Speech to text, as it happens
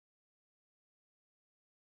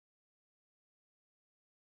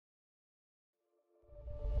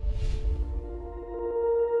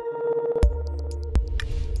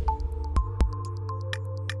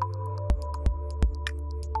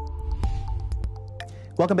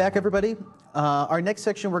Welcome back, everybody. Our next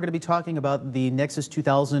section, we're going to be talking about the Nexus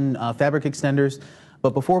 2000 fabric extenders.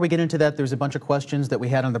 But before we get into that, there's a bunch of questions that we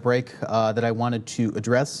had on the break that I wanted to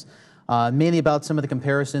address, mainly about some of the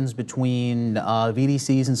comparisons between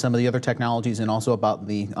VDCs and some of the other technologies, and also about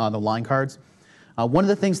the line cards. One of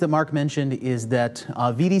the things that Mark mentioned is that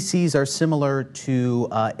VDCs are similar to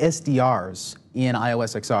SDRs in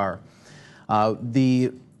iOS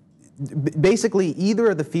XR. Basically, either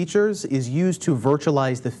of the features is used to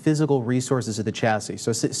virtualize the physical resources of the chassis.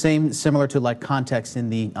 So similar to like context in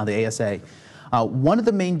the ASA. One of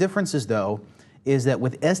the main differences, though, is that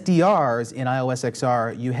with SDRs in iOS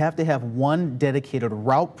XR, you have to have one dedicated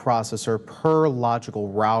route processor per logical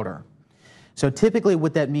router. So typically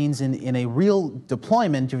what that means in a real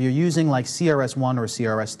deployment, if you're using like CRS1 or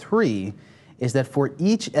CRS3, is that for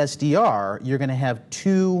each SDR, you're going to have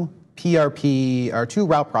two PRP, or two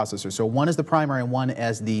route processors. So one is the primary and one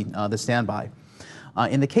as the standby.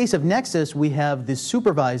 In the case of Nexus, we have this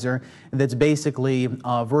supervisor that's basically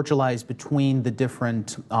virtualized between the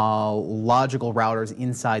different logical routers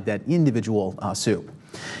inside that individual soup.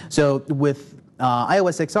 So with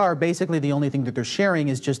iOS XR, basically the only thing that they're sharing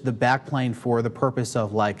is just the backplane for the purpose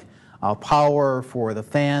of like power, for the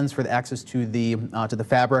fans, for the access to the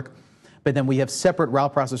fabric. But then we have separate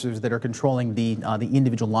route processors that are controlling the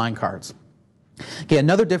individual line cards. Okay,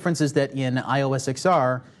 another difference is that in iOS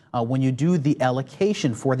XR, when you do the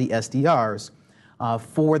allocation for the SDRs,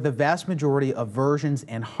 for the vast majority of versions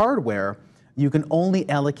and hardware, you can only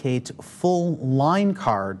allocate full line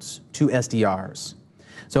cards to SDRs.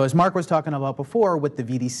 So as Mark was talking about before with the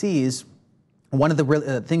VDCs, one of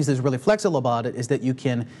the things that's really flexible about it is that you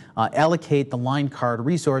can allocate the line card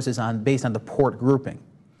resources based on the port grouping.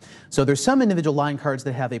 So there's some individual line cards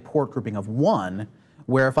that have a port grouping of 1,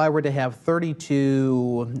 where if I were to have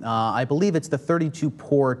 32, I believe it's the 32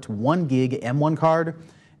 port 1 gig M1 card,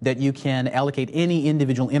 that you can allocate any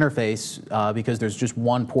individual interface because there's just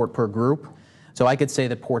one port per group. So I could say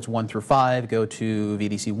that ports 1 through 5 go to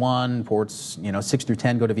VDC1, ports 6 through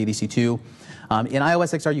 10 go to VDC2. In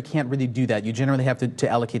iOS XR, you can't really do that. You generally have to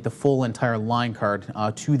allocate the full entire line card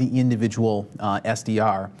to the individual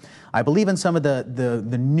SDR. I believe in some of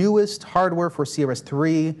the newest hardware for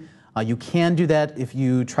CRS3, you can do that if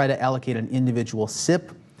you try to allocate an individual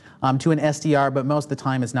SIP to an SDR, but most of the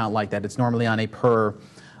time it's not like that. It's normally on a per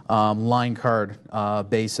line card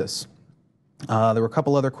basis. There were a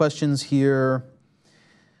couple other questions here.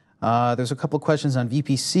 There's a couple of questions on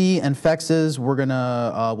VPC and FEXs.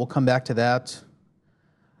 We'll come back to that.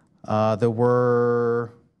 There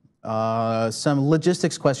were some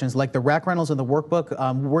logistics questions, like the rack rentals in the workbook.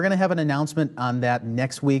 We're going to have an announcement on that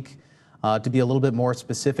next week to be a little bit more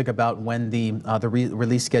specific about when the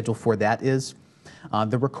release schedule for that is.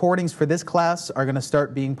 The recordings for this class are going to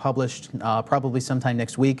start being published probably sometime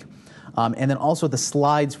next week. And then also the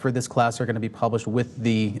slides for this class are going to be published with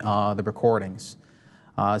the recordings.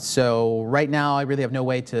 So right now I really have no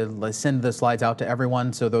way to send the slides out to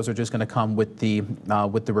everyone, so those are just going to come with the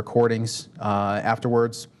recordings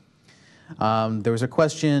afterwards. There was a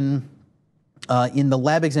question in the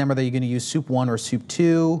lab exam, are they going to use SOUP 1 or SOUP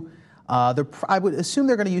 2? I would assume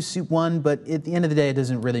they're going to use SOUP 1, but at the end of the day, it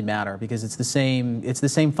doesn't really matter because it's the same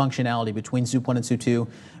functionality between SOUP 1 and SOUP 2.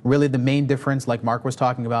 Really, the main difference, like Mark was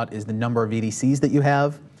talking about, is the number of VDCs that you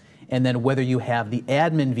have, and then whether you have the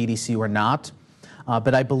admin VDC or not.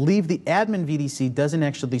 But I believe the admin VDC doesn't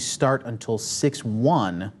actually start until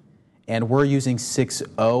 6.1, and we're using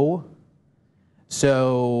 6.0.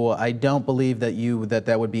 So I don't believe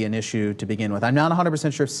that would be an issue to begin with. I'm not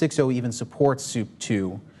 100% sure if 6.0 even supports SOUP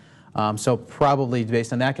 2. So probably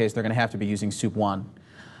based on that case, they're going to have to be using SOUP 1.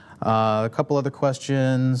 A couple other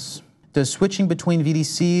questions. Does switching between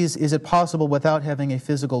VDCs, is it possible without having a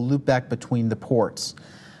physical loopback between the ports?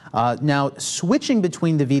 Now, switching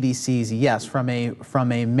between the VDCs, yes, from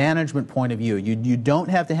a management point of view. You don't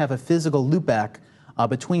have to have a physical loopback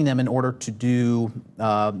between them in order to do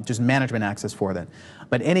just management access for them.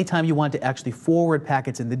 But anytime you want to actually forward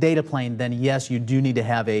packets in the data plane, then yes, you do need to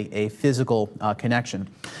have a physical connection.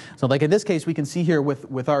 So like in this case, we can see here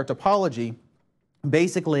with our topology,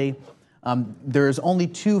 basically there's only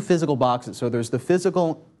 2 physical boxes. So there's the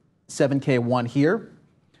physical 7K1 here.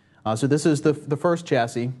 So this is the first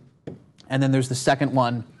chassis, and then there's the second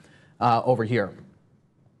one over here.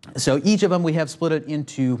 So each of them we have split it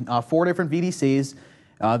into 4 different VDCs.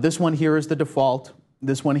 This one here is the default.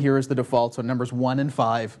 This one here is the default, so numbers 1 and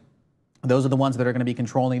 5. Those are the ones that are going to be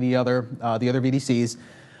controlling the other VDCs.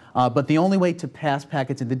 But the only way to pass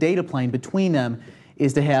packets in the data plane between them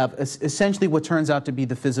is to have essentially what turns out to be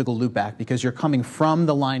the physical loopback, because you're coming from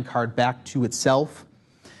the line card back to itself.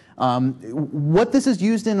 What this is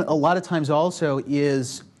used in a lot of times also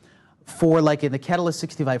is for, like in the Catalyst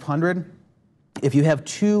 6500, if you have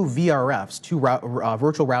two VRFs, two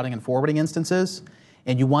virtual routing and forwarding instances,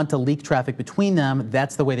 and you want to leak traffic between them,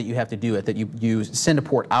 that's the way that you have to do it, that you send a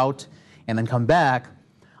port out and then come back.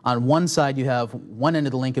 On one side, you have one end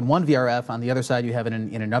of the link in one VRF. On the other side, you have it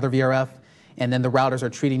in another VRF. And then the routers are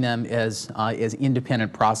treating them as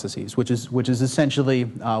independent processes, which is essentially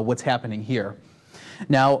what's happening here.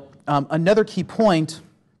 Now, another key point,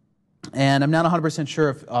 and I'm not 100% sure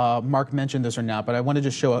if Mark mentioned this or not, but I want to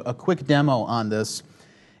just show a quick demo on this.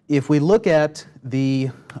 If we look at the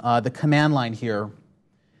command line here,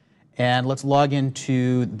 and let's log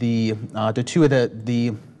into the two of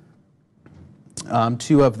the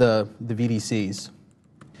VDCs.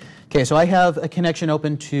 Okay, so I have a connection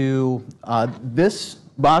open to this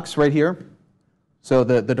box right here, so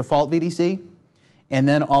the default VDC, and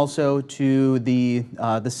then also to the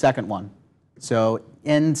second one, so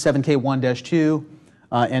N7K1-2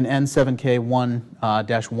 and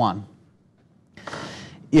N7K1-1.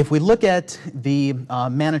 If we look at the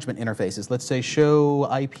management interfaces, let's say show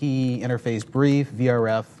IP interface brief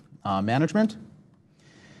VRF management.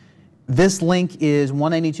 This link is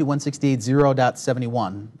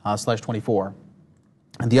 192.168.0.71/24.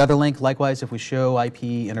 And the other link, likewise, if we show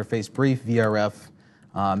IP interface brief VRF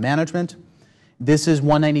management, this is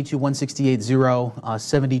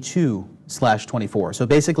 192.168.0.72/24. So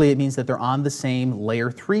basically it means that they're on the same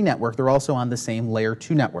layer 3 network. They're also on the same layer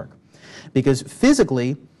 2 network. Because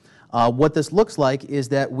physically, what this looks like is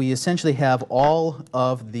that we essentially have all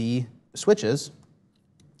of the switches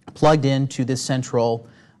plugged into this central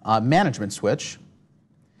management switch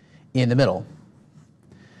in the middle.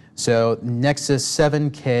 So Nexus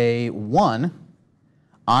 7K1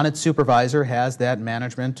 on its supervisor has that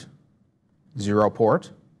management 0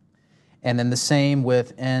 port. And then the same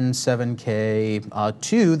with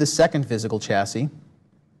N7K2, the second physical chassis,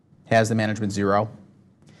 has the management 0.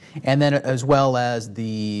 And then as well as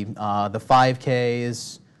the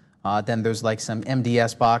 5Ks, then there's like some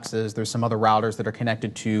MDS boxes, there's some other routers that are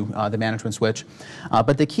connected to the management switch.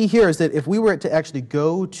 But the key here is that if we were to actually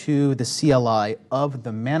go to the CLI of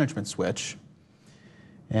the management switch,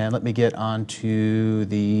 and let me get onto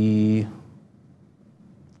the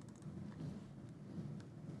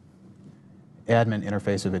admin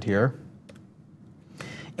interface of it here.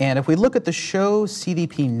 And if we look at the show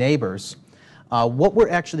CDP neighbors, what we're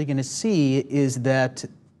actually going to see is that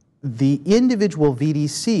the individual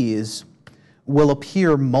VDCs will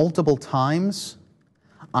appear multiple times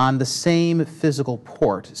on the same physical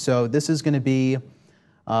port. So this is going to be,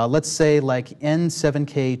 let's say, like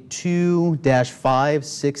N7K2-5,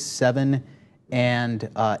 6, 7, and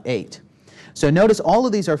 8. So notice all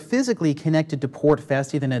of these are physically connected to port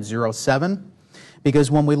fast Ethernet 07,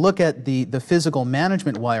 because when we look at the physical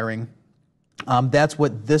management wiring, that's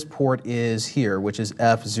what this port is here, which is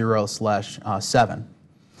F0/7.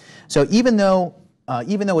 So even though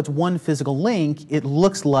it's one physical link, it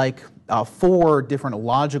looks like 4 different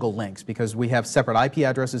logical links because we have separate IP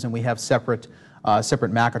addresses and we have separate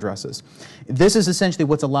MAC addresses. This is essentially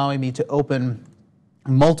what's allowing me to open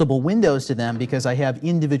multiple windows to them because I have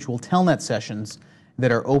individual telnet sessions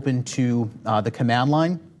that are open to the command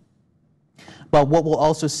line. But what we'll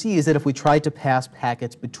also see is that if we try to pass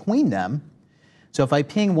packets between them, so if I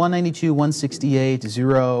ping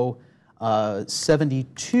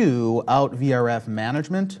 192.168.0.72 out VRF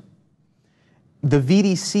management, the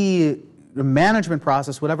VDC management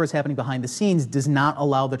process, whatever is happening behind the scenes, does not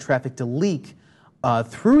allow the traffic to leak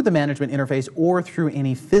through the management interface or through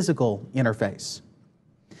any physical interface.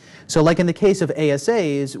 So like in the case of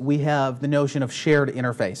ASAs, we have the notion of shared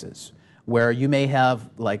interfaces, where you may have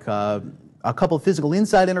like a couple of physical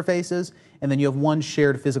inside interfaces, and then you have one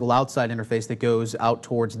shared physical outside interface that goes out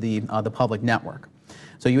towards the public network.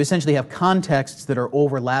 So you essentially have contexts that are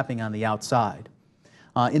overlapping on the outside.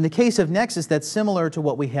 In the case of Nexus, that's similar to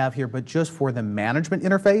what we have here, but just for the management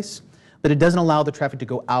interface, but it doesn't allow the traffic to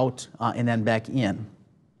go out and then back in.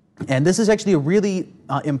 And this is actually a really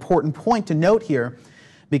important point to note here,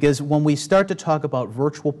 because when we start to talk about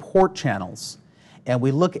virtual port channels, and we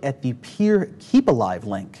look at the peer keep alive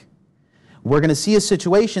link, we're going to see a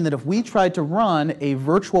situation that if we tried to run a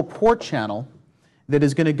virtual port channel that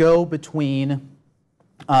is going to go between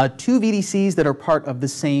 2 VDCs that are part of the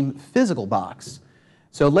same physical box.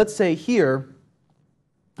 So let's say here,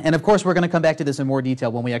 and of course we're going to come back to this in more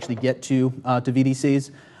detail when we actually get to VDCs,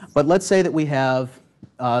 but let's say that we have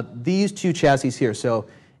these 2 chassis here, so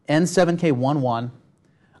N7K11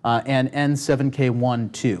 and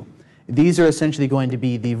N7K12. These are essentially going to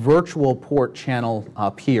be the virtual port channel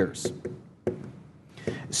peers.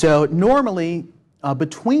 So normally,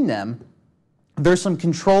 between them, there's some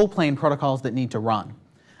control plane protocols that need to run.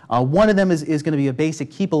 One of them is going to be a basic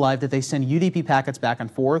keep alive that they send UDP packets back and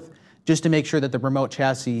forth just to make sure that the remote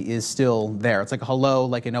chassis is still there. It's like a hello,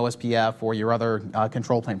 like an OSPF or your other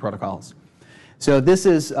control plane protocols. So this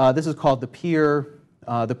is called the peer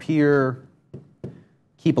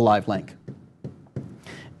keep alive link.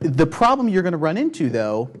 The problem you're going to run into,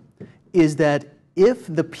 though, is that if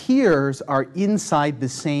the peers are inside the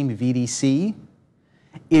same VDC,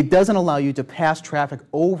 it doesn't allow you to pass traffic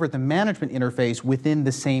over the management interface within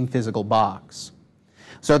the same physical box.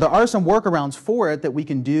 So there are some workarounds for it that we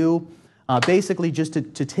can do, basically just to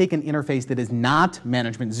take an interface that is not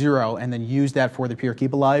management 0 and then use that for the peer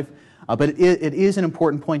keep alive. But it is an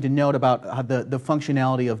important point to note about the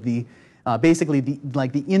functionality of the basically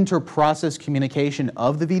the inter-process communication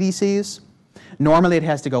of the VDCs. Normally it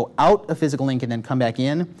has to go out a physical link and then come back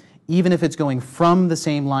in, even if it's going from the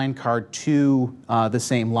same line card to the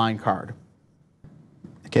same line card.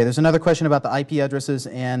 Okay, there's another question about the IP addresses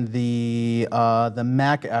and the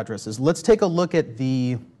MAC addresses. Let's take a look at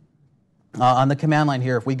on the command line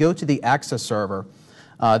here. If we go to the access server,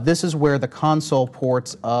 this is where the console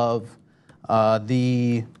ports of all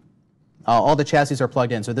the chassis are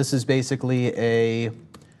plugged in. So this is basically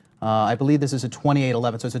I believe this is a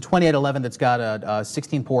 2811. So it's a 2811 that's got a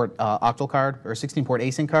 16-port octal card or 16-port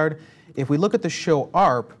async card. If we look at the show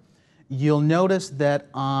ARP, you'll notice that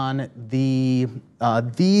on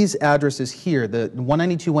these addresses here, the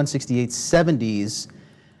 192.168.70s,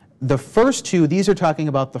 the first two, these are talking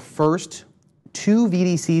about the first two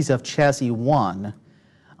VDCs of chassis 1.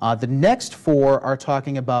 The next four are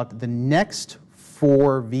talking about the next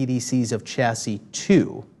four VDCs of chassis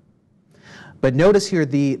 2. But notice here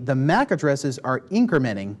the MAC addresses are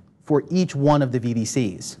incrementing for each one of the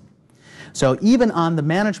VDCs. So even on the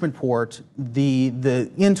management port, the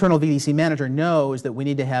internal VDC manager knows that we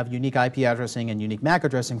need to have unique IP addressing and unique MAC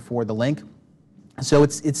addressing for the link. So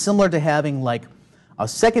it's similar to having like a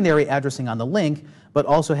secondary addressing on the link, but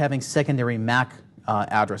also having secondary MAC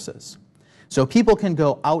addresses. So people can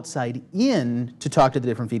go outside in to talk to the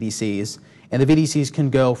different VDCs, and the VDCs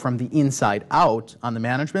can go from the inside out on the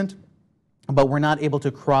management, but we're not able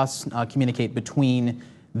to cross-communicate between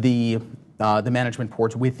the management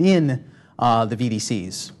ports within the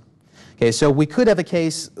VDCs. Okay, so we could have a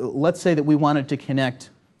case, let's say that we wanted to connect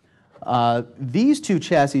these two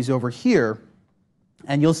chassis over here,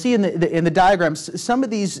 and you'll see in the diagrams, some of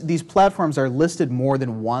these platforms are listed more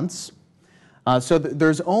than once. So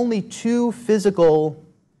there's only two physical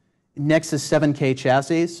Nexus 7K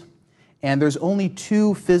chassis, and there's only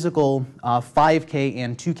two physical 5K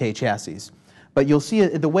and 2K chassis. But you'll see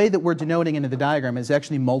the way that we're denoting into the diagram is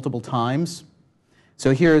actually multiple times.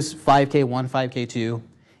 So here's 5K1, 5K2,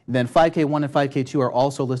 then 5K1 and 5K2 are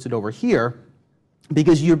also listed over here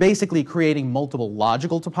because you're basically creating multiple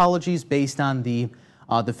logical topologies based on the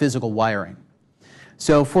physical wiring.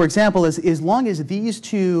 So for example, as long as these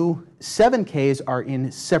two 7Ks are in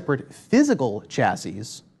separate physical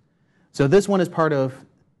chassis, so this one is part of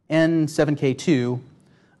N7K2,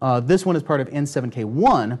 this one is part of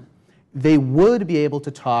N7K1, they would be able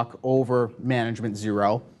to talk over management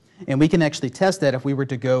 0. And we can actually test that if we were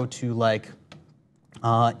to go to like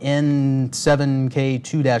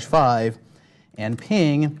N7K2-5 and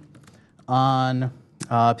ping on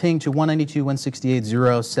ping to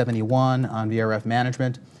 192.168.0.71 on VRF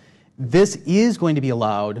management. This is going to be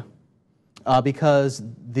allowed because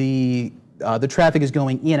the traffic is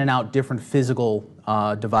going in and out different physical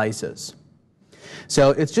devices. So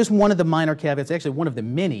it's just one of the minor caveats, actually one of the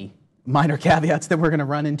many minor caveats that we're going to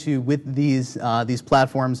run into with these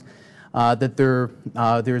platforms, that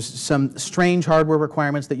there's some strange hardware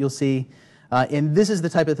requirements that you'll see. And this is the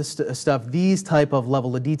type of stuff, these type of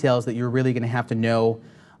level of details that you're really going to have to know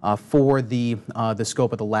for the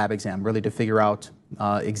scope of the lab exam, really to figure out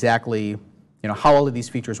exactly how all of these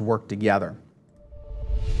features work together.